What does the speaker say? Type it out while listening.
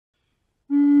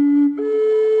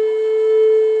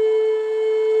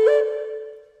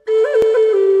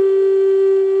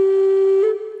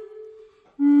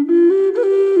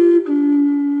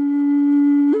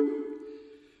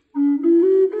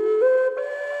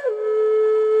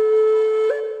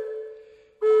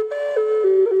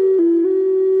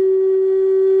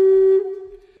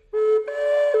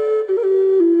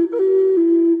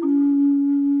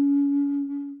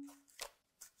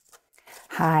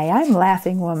I'm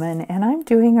Laughing Womyn, and I'm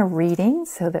doing a reading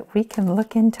so that we can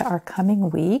look into our coming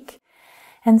week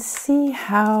and see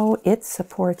how it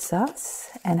supports us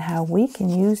and how we can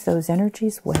use those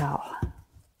energies well.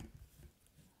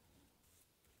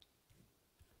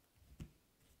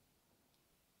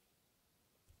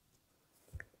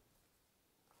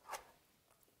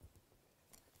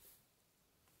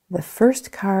 The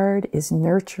first card is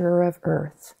Nurturer of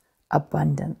Earth,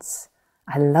 Abundance.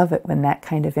 I love it when that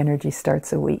kind of energy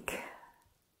starts a week.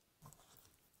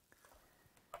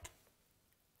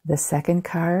 The second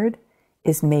card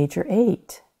is Major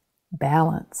 8,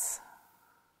 Balance.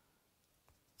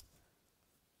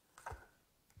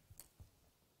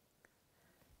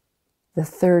 The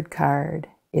third card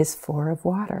is Four of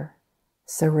Water,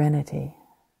 Serenity.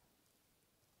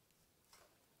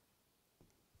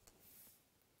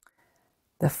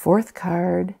 The fourth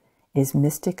card is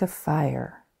Mystic of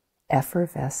Fire,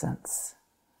 Effervescence.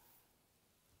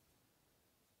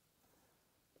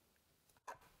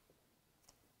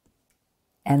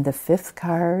 And the fifth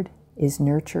card is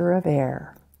Nurturer of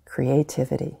Air,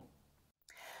 Creativity.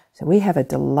 So we have a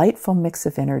delightful mix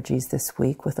of energies this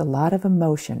week with a lot of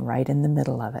emotion right in the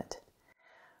middle of it.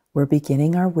 We're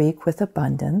beginning our week with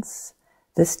abundance.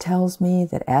 This tells me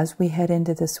that as we head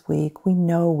into this week, we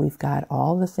know we've got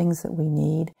all the things that we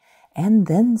need and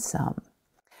then some.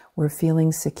 We're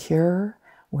feeling secure.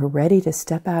 We're ready to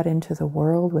step out into the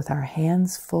world with our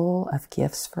hands full of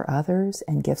gifts for others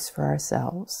and gifts for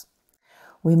ourselves.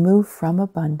 We move from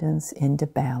abundance into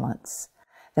balance.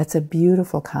 That's a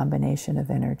beautiful combination of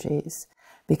energies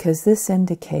because this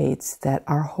indicates that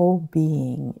our whole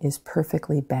being is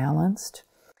perfectly balanced.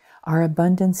 Our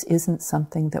abundance isn't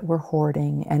something that we're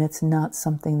hoarding, and it's not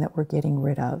something that we're getting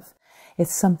rid of.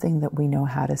 It's something that we know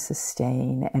how to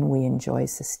sustain, and we enjoy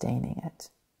sustaining it.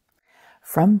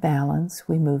 From balance,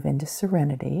 we move into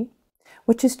serenity,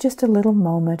 which is just a little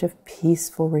moment of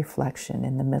peaceful reflection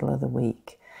in the middle of the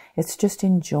week. It's just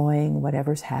enjoying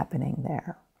whatever's happening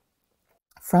there.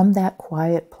 From that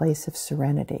quiet place of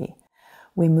serenity,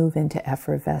 we move into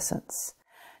effervescence.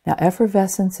 Now,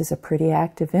 effervescence is a pretty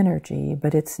active energy,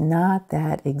 but it's not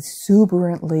that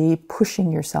exuberantly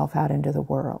pushing yourself out into the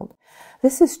world.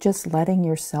 This is just letting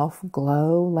yourself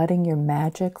glow, letting your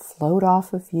magic float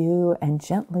off of you and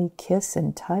gently kiss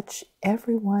and touch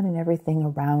everyone and everything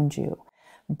around you.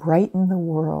 Brighten the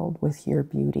world with your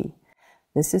beauty.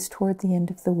 This is toward the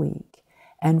end of the week.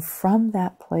 And from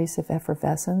that place of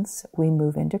effervescence, we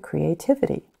move into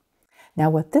creativity. Now,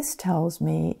 what this tells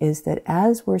me is that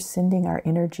as we're sending our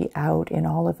energy out in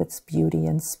all of its beauty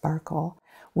and sparkle,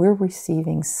 we're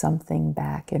receiving something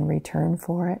back in return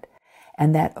for it.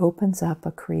 And that opens up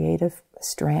a creative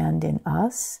strand in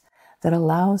us that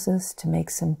allows us to make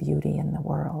some beauty in the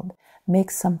world,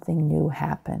 make something new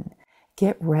happen.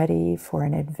 Get ready for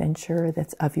an adventure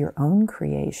that's of your own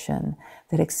creation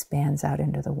that expands out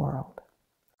into the world.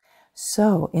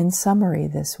 So, in summary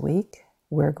this week,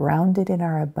 we're grounded in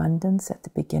our abundance at the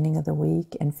beginning of the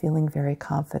week and feeling very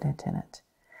confident in it.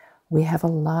 We have a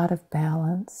lot of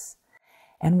balance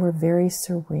and we're very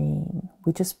serene.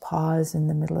 We just pause in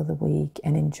the middle of the week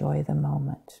and enjoy the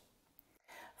moment.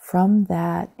 From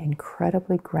that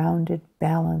incredibly grounded,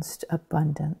 balanced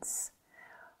abundance,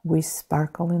 we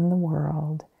sparkle in the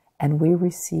world and we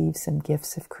receive some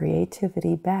gifts of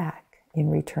creativity back in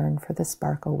return for the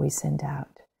sparkle we send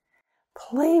out.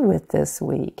 Play with this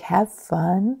week. Have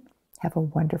fun. Have a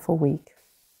wonderful week.